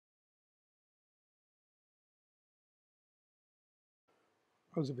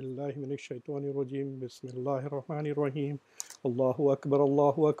أعوذ بالله من الشيطان الرجيم بسم الله الرحمن الرحيم الله أكبر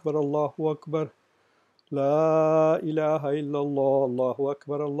الله أكبر الله أكبر لا إله إلا الله الله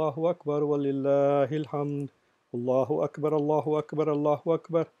أكبر الله أكبر ولله الحمد الله أكبر الله أكبر الله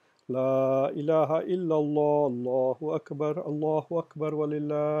أكبر لا إله إلا الله الله أكبر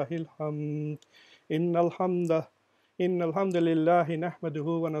ولله الحمد إن الحمد إن الحمد لله نحمده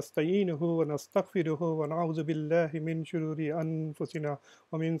ونستعينه ونستغفره ونعوذ بالله من شرور أنفسنا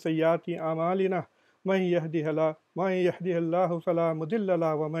ومن سيئات أعمالنا من يهده الله فلا مضل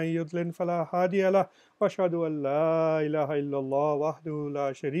له ومن يضلل فلا هادي له وأشهد أن لا إله إلا الله وحده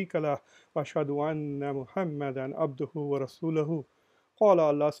لا شريك له وأشهد أن محمدا عبده ورسوله قال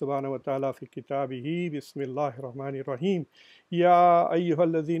الله سبحانه وتعالى في كتابه بسم الله الرحمن الرحيم يا أيها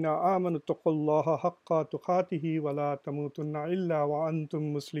الذين آمنوا اتقوا الله حق تقاته ولا تموتن إلا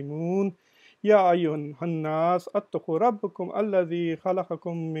وأنتم مسلمون يا أيها الناس اتقوا ربكم الذي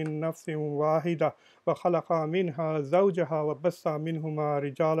خلقكم من نفس واحدة وخلق منها زوجها وبث منهما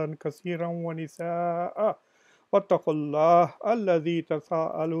رجالا كثيرا ونساء واتقوا الله الذي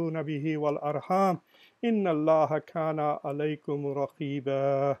تساءلون به والأرحام إن الله كان عليكم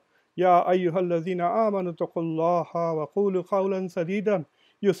رقيبا يا أيها الذين آمنوا اتقوا الله وقولوا قولا سديدا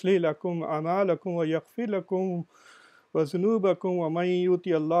يصلح لكم أعمالكم ويغفر لكم وذنوبكم ومن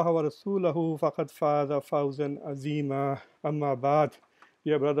يطع الله ورسوله فقد فاز فوزا عظيما أما بعد.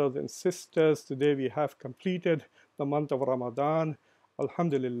 Dear brothers and sisters, today we have completed the month of Ramadan.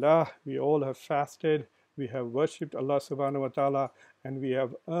 Alhamdulillah, we all have fasted, we have worshipped Allah subhanahu wa ta'ala, and we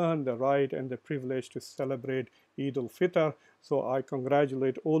have earned the right and the privilege to celebrate Eid al-Fitr. So I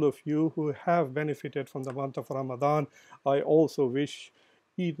congratulate all of you who have benefited from the month of Ramadan. I also wish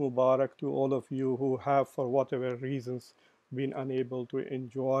Eid Mubarak to all of you who have, for whatever reasons, been unable to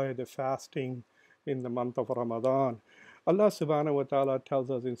enjoy the fasting in the month of Ramadan. Allah subhanahu wa ta'ala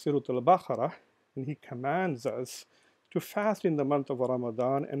tells us in Surah Al-Baqarah, and He commands us to fast in the month of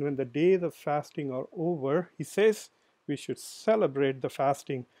Ramadan, and when the days of fasting are over, He says we should celebrate the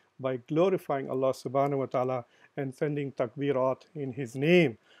fasting by glorifying Allah subhanahu wa ta'ala and sending takbirat in His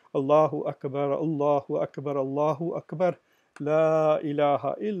name. Allahu Akbar, Allahu Akbar, Allahu Akbar. La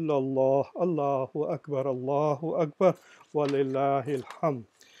ilaha illallah, Allahu Akbar, walillahil hamd.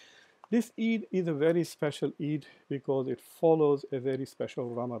 This Eid is a very special Eid because it follows a very special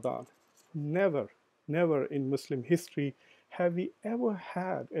Ramadan. Never, never in Muslim history have we ever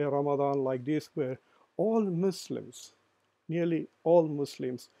had a Ramadan like this where all Muslims, nearly all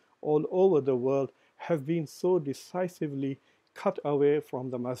Muslims all over the world have been so decisively cut away from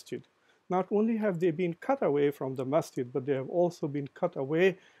the masjid. Not only have they been cut away from the masjid, but they have also been cut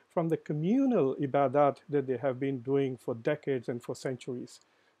away from the communal ibadat that they have been doing for decades and for centuries.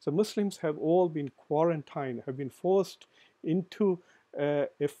 So Muslims have all been quarantined, have been forced into a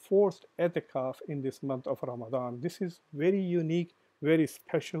forced etikaf in this month of Ramadan. This is very unique, very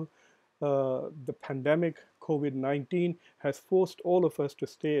special. The pandemic, COVID-19, has forced all of us to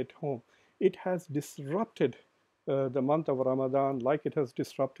stay at home. It has disrupted the month of Ramadan like it has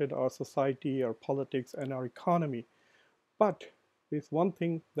disrupted our society, our politics, and our economy. But there's one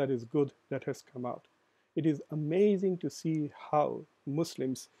thing that is good that has come out. It is amazing to see how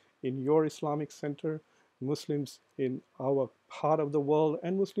Muslims in your Islamic center, Muslims in our part of the world,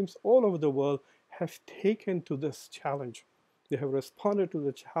 and Muslims all over the world have taken to this challenge. They have responded to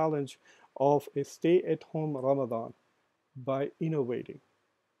the challenge of a stay-at-home Ramadan by innovating.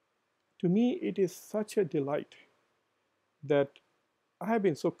 To me, it is such a delight that I have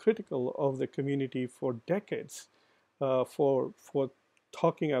been so critical of the community for decades for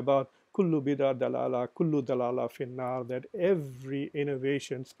talking about kullu bida dalala, kullu dalala finnar, that every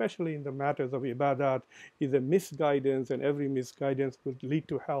innovation, especially in the matters of ibadat, is a misguidance, and every misguidance would lead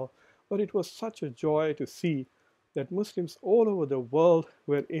to hell. But it was such a joy to see that Muslims all over the world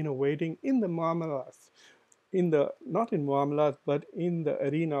were innovating in the muamalat, not in muamalat, but in the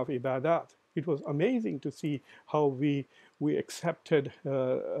arena of ibadat. It was amazing to see how we accepted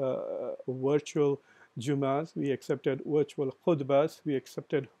virtual Jumas, we accepted virtual khutbahs, we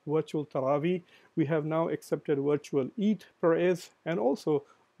accepted virtual Taraweeh, we have now accepted virtual Eid prayers, and also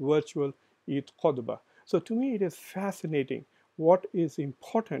virtual Eid khutbah. So to me it is fascinating. What is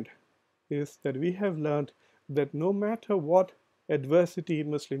important is that we have learned that no matter what adversity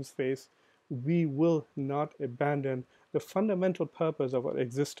Muslims face, we will not abandon the fundamental purpose of our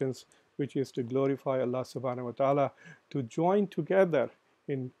existence, which is to glorify Allah subhanahu wa ta'ala, to join together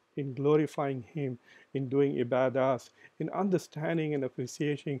in glorifying Him, in doing ibadahs, in understanding and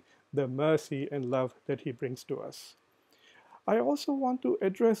appreciating the mercy and love that He brings to us. I also want to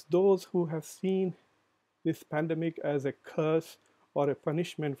address those who have seen this pandemic as a curse or a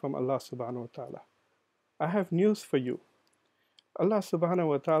punishment from Allah subhanahu wa ta'ala. I have news for you. Allah subhanahu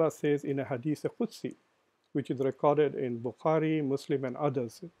wa ta'ala says in a hadith Qudsi, which is recorded in Bukhari, Muslim, and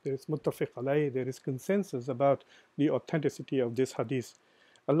others. There is muttafiq alayh, there is consensus about the authenticity of this hadith.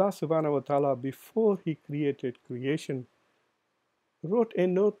 Allah subhanahu wa ta'ala, before He created creation, wrote a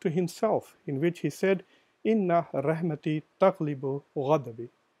note to Himself in which He said, Inna rahmati taghlibu ghadabi.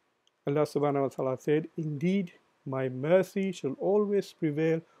 Allah subhanahu wa ta'ala said, indeed, my mercy shall always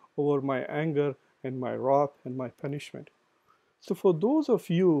prevail over my anger and my wrath and my punishment. So for those of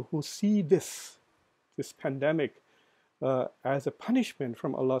you who see this pandemic as a punishment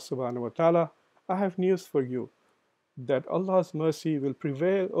from Allah subhanahu wa ta'ala, I have news for you, that Allah's mercy will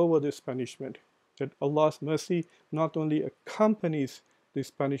prevail over this punishment, that Allah's mercy not only accompanies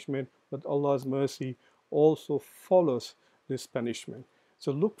this punishment, but Allah's mercy also follows this punishment.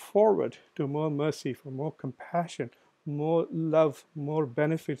 So look forward to more mercy, for more compassion, more love, more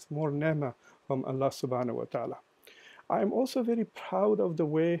benefits, more ni'mah from Allah subhanahu wa ta'ala. I am also very proud of the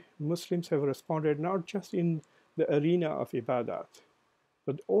way Muslims have responded, not just in the arena of ibadat,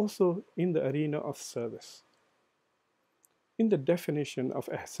 but also in the arena of service. In the definition of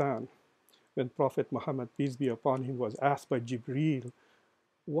ihsan, when Prophet Muhammad, peace be upon him, was asked by Jibreel,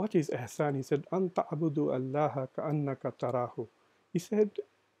 what is ihsan? He said, An ta'budu allaha ka'annaka tarahu. He said,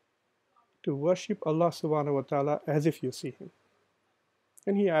 to worship Allah subhanahu wa ta'ala as if you see him.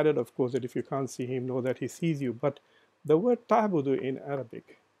 And he added, of course, that if you can't see him, know that he sees you. But the word ta'budu in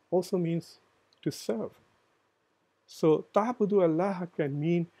Arabic also means to serve. So ta'budu Allah can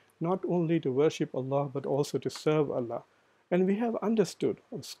mean not only to worship Allah, but also to serve Allah. And we have understood,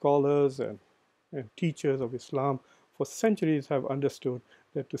 scholars and teachers of Islam for centuries have understood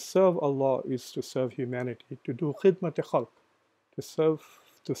that to serve Allah is to serve humanity, to do khidmat khalq,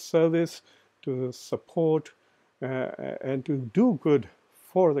 to service, to support, and to do good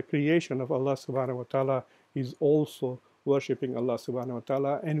for the creation of Allah subhanahu wa ta'ala is also worshipping Allah subhanahu wa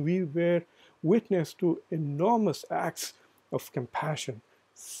ta'ala. And we bear witness to enormous acts of compassion,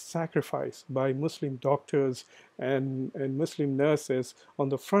 sacrifice by Muslim doctors and Muslim nurses on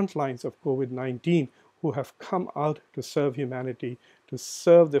the front lines of COVID-19 who have come out to serve humanity, to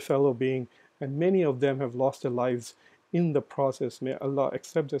serve their fellow being, and many of them have lost their lives in the process. May Allah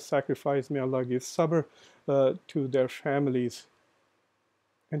accept their sacrifice. May Allah give sabr to their families.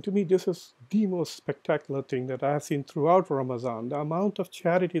 And to me, this is the most spectacular thing that I have seen throughout Ramadan. The amount of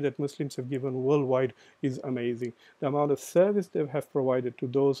charity that Muslims have given worldwide is amazing. The amount of service they have provided to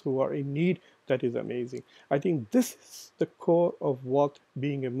those who are in need, that is amazing. I think this is the core of what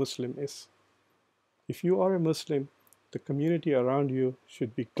being a Muslim is. If you are a Muslim, the community around you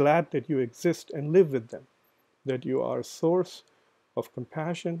should be glad that you exist and live with them, that you are a source of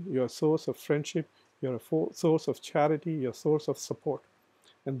compassion, you're a source of friendship, you're a source of charity, you're a source of support.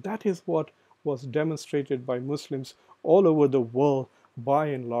 And that is what was demonstrated by Muslims all over the world by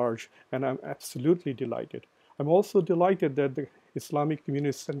and large, and I'm absolutely delighted. I'm also delighted that the Islamic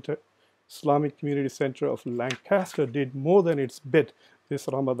Community Center of Lancaster did more than its bit this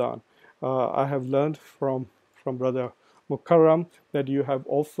Ramadan. I have learned from Brother Mukarram that you have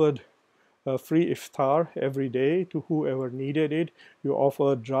offered free iftar every day to whoever needed it. You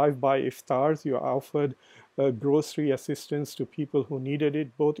offered drive-by iftars. You offered grocery assistance to people who needed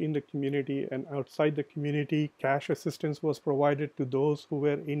it, both in the community and outside the community. Cash assistance was provided to those who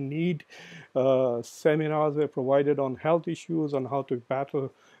were in need. Seminars were provided on health issues, on how to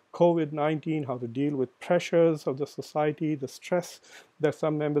battle COVID-19, how to deal with pressures of the society, the stress that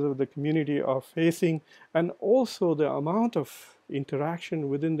some members of the community are facing, and also the amount of interaction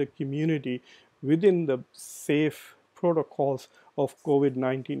within the community, within the safe protocols of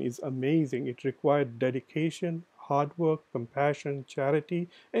COVID-19 is amazing. It required dedication, hard work, compassion, charity,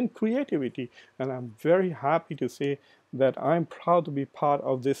 and creativity. And I'm very happy to say that I'm proud to be part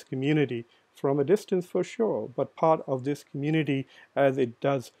of this community, from a distance for sure, but part of this community as it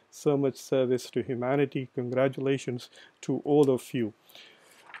does so much service to humanity. Congratulations to all of you.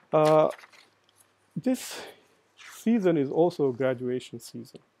 This season is also a graduation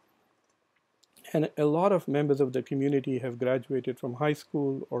season. And a lot of members of the community have graduated from high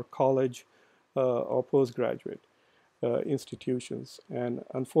school or college or postgraduate institutions. And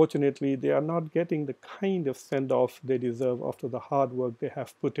unfortunately, they are not getting the kind of send-off they deserve after the hard work they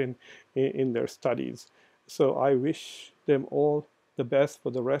have put in their studies. So I wish them all the best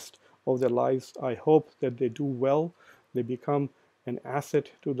for the rest of their lives. I hope that they do well, they become an asset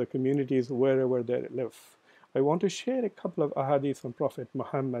to the communities wherever they live. I want to share a couple of ahadith from Prophet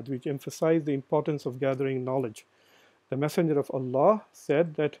Muhammad which emphasize the importance of gathering knowledge. The Messenger of Allah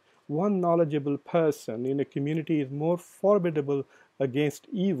said that one knowledgeable person in a community is more formidable against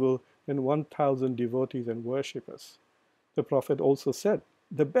evil than 1,000 devotees and worshippers. The Prophet also said,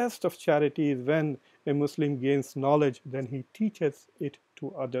 the best of charity is when a Muslim gains knowledge, then he teaches it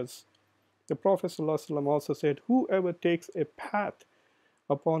to others. The Prophet ﷺ also said, whoever takes a path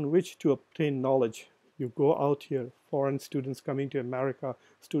upon which to obtain knowledge. You go out here, foreign students coming to America,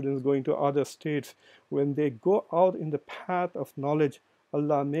 students going to other states. When they go out in the path of knowledge,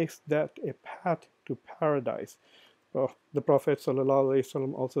 Allah makes that a path to paradise. The Prophet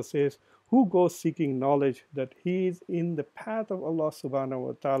ﷺ also says, who goes seeking knowledge, that he is in the path of Allah subhanahu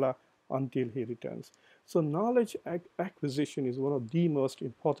wa ta'ala until he returns. So knowledge acquisition is one of the most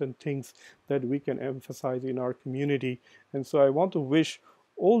important things that we can emphasize in our community. And so I want to wish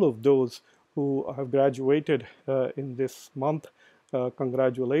all of those who have graduated in this month,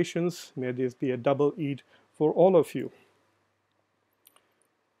 congratulations. May this be a double Eid for all of you.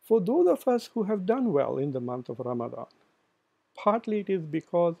 For those of us who have done well in the month of Ramadan, partly it is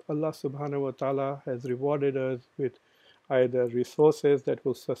because Allah subhanahu wa ta'ala has rewarded us with either resources that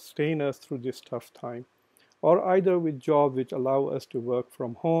will sustain us through this tough time, or either with jobs which allow us to work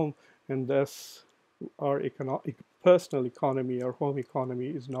from home, and thus our personal economy, our home economy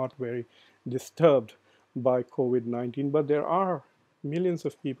is not very disturbed by COVID-19. But there are millions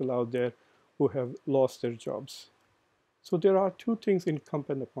of people out there who have lost their jobs. So there are two things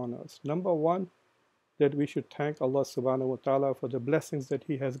incumbent upon us. Number one, that we should thank Allah subhanahu wa ta'ala for the blessings that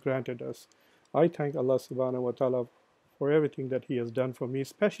He has granted us. I thank Allah subhanahu wa ta'ala for everything that He has done for me,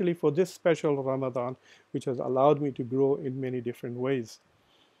 especially for this special Ramadan, which has allowed me to grow in many different ways.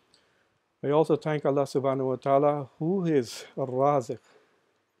 I also thank Allah subhanahu wa ta'ala, who is Ar-Raziq,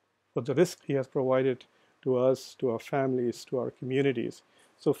 for the rizq He has provided to us, to our families, to our communities.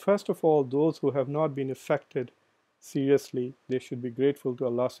 So first of all, those who have not been affected seriously, they should be grateful to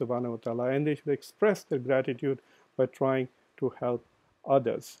Allah subhanahu wa ta'ala, and they should express their gratitude by trying to help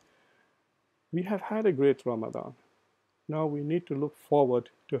others. We have had a great Ramadan. Now we need to look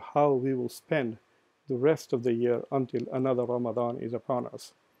forward to how we will spend the rest of the year until another Ramadan is upon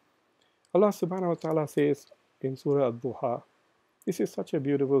us. Allah subhanahu wa ta'ala says in Surah Al-Duha, this is such a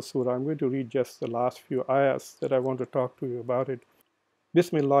beautiful surah. I'm going to read just the last few ayahs that I want to talk to you about it.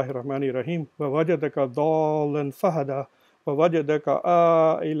 Bismillahir Rahmanir Rahim. وَوَجَدَكَ ضَالًّا فَهَدَى وَوَجَدَكَ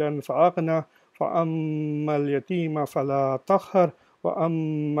آئِلًا فَأَغْنَى فَأَمَّا الْيَتِيمَ فَلَا تَقْهَرْ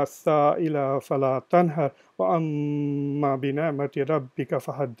وَأَمَّا السَّائِلَ فَلَا تَنْهَرْ وَأَمَّا بِنِعْمَةِ رَبِّكَ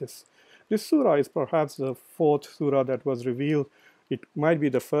فَحَدِّثْ. This surah is perhaps the fourth surah that was revealed. It might be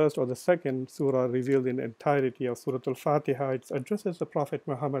the first or the second surah revealed in the entirety of Surah Al-Fatiha. It addresses the Prophet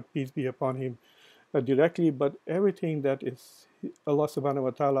Muhammad, peace be upon him, directly, but everything that is Allah subhanahu wa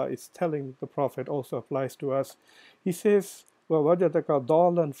ta'ala is telling the Prophet also applies to us. He says, وَوَجَدَكَ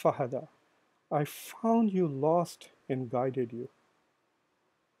ضَالًّا فَهَدَى. I found you lost and guided you.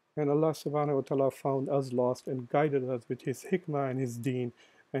 And Allah subhanahu wa ta'ala found us lost and guided us with His hikmah and His deen,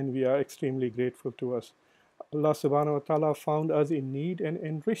 and we are extremely grateful to us. Allah subhanahu wa ta'ala found us in need and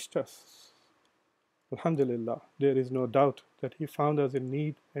enriched us. Alhamdulillah, there is no doubt that He found us in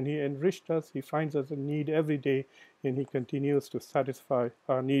need and He enriched us. He finds us in need every day and He continues to satisfy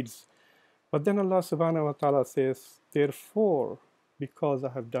our needs. But then Allah subhanahu wa ta'ala says, therefore, because I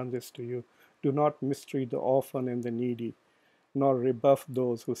have done this to you, do not mistreat the orphan and the needy, nor rebuff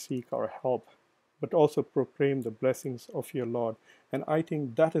those who seek our help, but also proclaim the blessings of your Lord. And I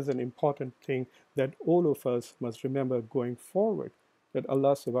think that is an important thing that all of us must remember going forward, that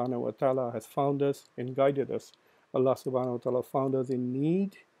Allah subhanahu wa ta'ala has found us and guided us. Allah subhanahu wa ta'ala found us in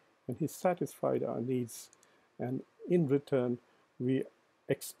need and He satisfied our needs. And in return, we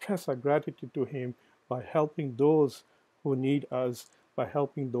express our gratitude to Him by helping those who need us, by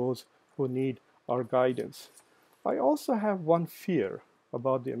helping those who need our guidance. I also have one fear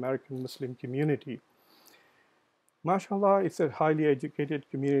about the American Muslim community. MashaAllah, it's a highly educated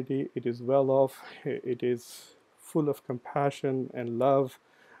community. It is well off. It is full of compassion and love.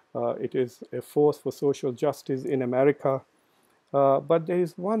 It is a force for social justice in America. But there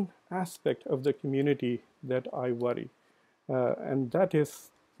is one aspect of the community that I worry, and that is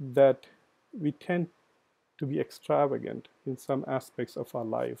that we tend to be extravagant in some aspects of our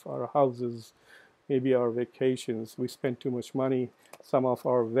life, our houses, maybe our vacations. We spend too much money. Some of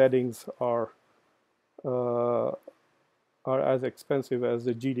our weddings are as expensive as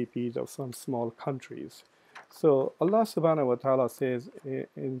the GDPs of some small countries. So Allah subhanahu wa ta'ala says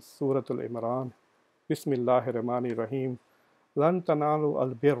in Surah Al-Imran, Bismillahir Rahmanir Rahim, لَن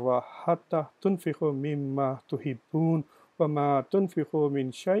تَنَالُوا الْبِرَّ حَتَّى تُنْفِقُوا مِمَّا تُحِبُّونَ وَمَا تُنْفِقُوا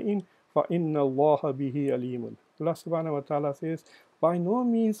مِنْ شَيْءٍ فَإِنَّ اللَّهَ بِهِ عَلِيمٌ. Allah subhanahu wa ta'ala says, by no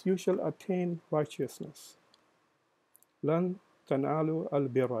means you shall attain righteousness. Lan tanalu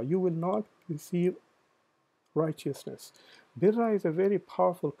al-birra. You will not receive righteousness. Birra is a very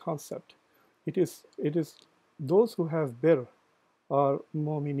powerful concept. It is those who have bir are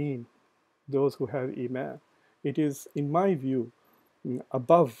mu'mineen, those who have iman. It is, in my view,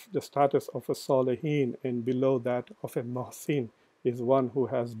 above the status of a salihin and below that of a muhsin is one who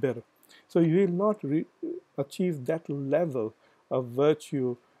has bir. So you will not achieve that level of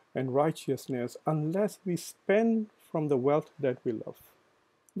virtue and righteousness unless we spend from the wealth that we love.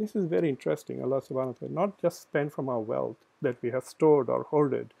 This is very interesting. Allah subhanahu wa ta'ala not just spend from our wealth that we have stored or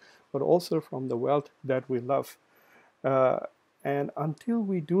hoarded, but also from the wealth that we love. Uh, and until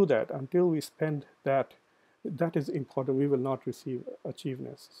we do that, until we spend that, that is important. We will not receive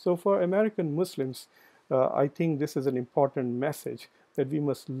achievements. So for American Muslims, I think this is an important message that we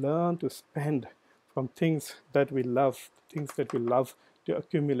must learn to spend from things that we love, to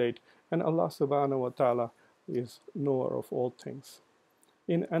accumulate. And Allah subhanahu wa ta'ala is knower of all things.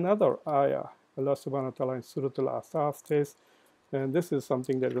 In another ayah, Allah subhanahu wa ta'ala in Surah Al-Asaf says, and this is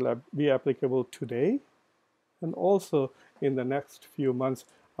something that will be applicable today and also in the next few months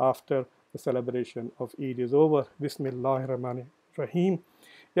after the celebration of Eid is over. Bismillahir Rahmanir Rahim.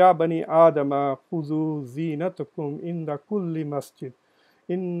 Ya bani Adama khuzu zinatakum inda kulli masjid.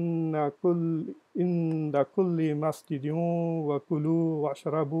 Inda kulli masjidin wa kulu wa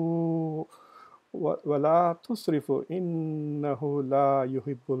ashrabu wa la tusrifu innahu la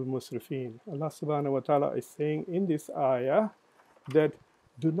yuhibbul musrifin. Allah subhanahu wa ta'ala is saying in this ayah that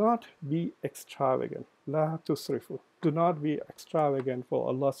do not be extravagant. La tusrifu. Do not be extravagant, for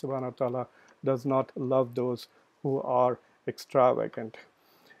Allah subhanahu wa ta'ala does not love those who are extravagant.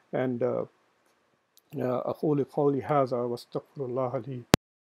 And أقول قولي هذا واستغفر الله لي.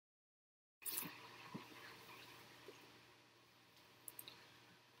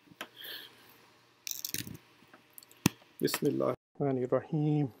 بسم الله الرحمن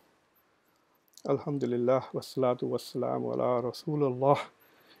الرحيم. الحمد لله والصلاة والسلام على رسول الله.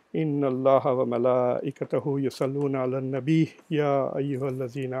 إن الله وملائكته يصلون على النبي يا أيها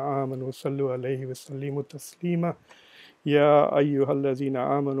الذين آمنوا صلوا عليه وسلموا تسليما يا أيها الذين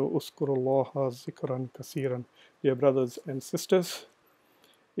آمنوا اذكروا الله ذكرا كثيرا. Dear brothers and sisters,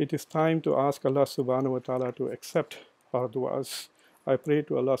 it is time to ask Allah subhanahu wa ta'ala to accept our du'as. I pray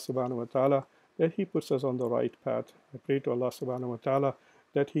to Allah subhanahu wa ta'ala that He puts us on the right path. I pray to Allah subhanahu wa ta'ala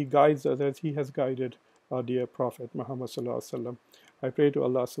that He guides us as He has guided our dear Prophet Muhammad sallallahu alaihi wasallam. I pray to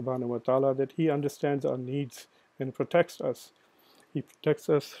Allah subhanahu wa ta'ala that He understands our needs and protects us. He protects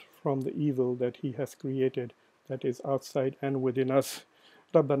us from the evil that He has created, that is outside and within us.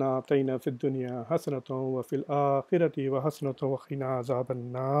 ربنا آتينا في الدنيا حسنة وفي الآخرة وحسنة وقنا عذاب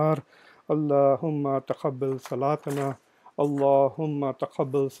النار. اللهم تقبل صلاتنا. اللهم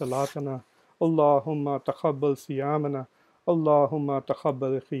تقبل صلاتنا. اللهم تقبل صيامنا. اللهم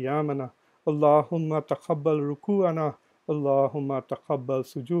تقبل قيامنا. اللهم تقبل ركوعنا. اللهم تقبل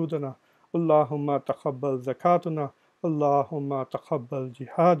سجودنا. اللهم تقبل زكاتنا. اللهم تقبل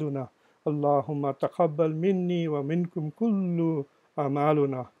جهادنا. اللهم تقبل مني ومنكم كل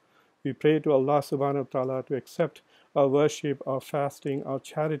أعمالنا. We pray to Allah subhanahu wa ta'ala to accept our worship, our fasting, our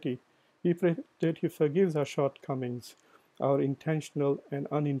charity. We pray that He forgives our shortcomings, our intentional and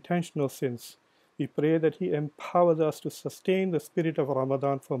unintentional sins. We pray that He empowers us to sustain the spirit of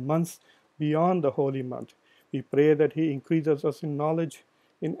Ramadan for months beyond the holy month. We pray that He increases us in knowledge,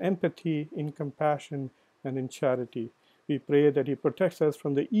 in empathy, in compassion, and in charity. We pray that He protects us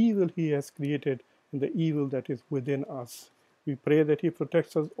from the evil He has created and the evil that is within us. We pray that He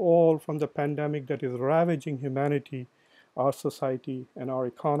protects us all from the pandemic that is ravaging humanity, our society, and our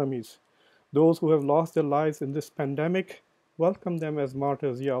economies. Those who have lost their lives in this pandemic, welcome them as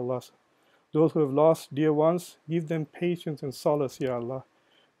martyrs, Ya Allah. Those who have lost dear ones, give them patience and solace, Ya Allah.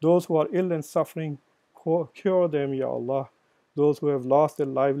 Those who are ill and suffering, cure them, Ya Allah. Those who have lost their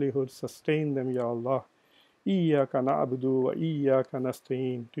livelihood, sustain them, Ya Allah. Iyyaka na'budu wa iyyaka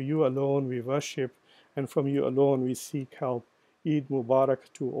nasta'in. To You alone we worship, and from You alone we seek help. Eid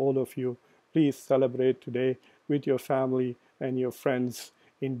Mubarak to all of you. Please celebrate today with your family and your friends.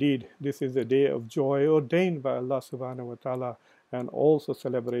 Indeed, this is a day of joy ordained by Allah subhanahu wa ta'ala and also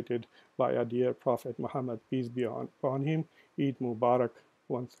celebrated by our dear Prophet Muhammad, peace be upon him. Eid Mubarak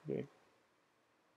once again.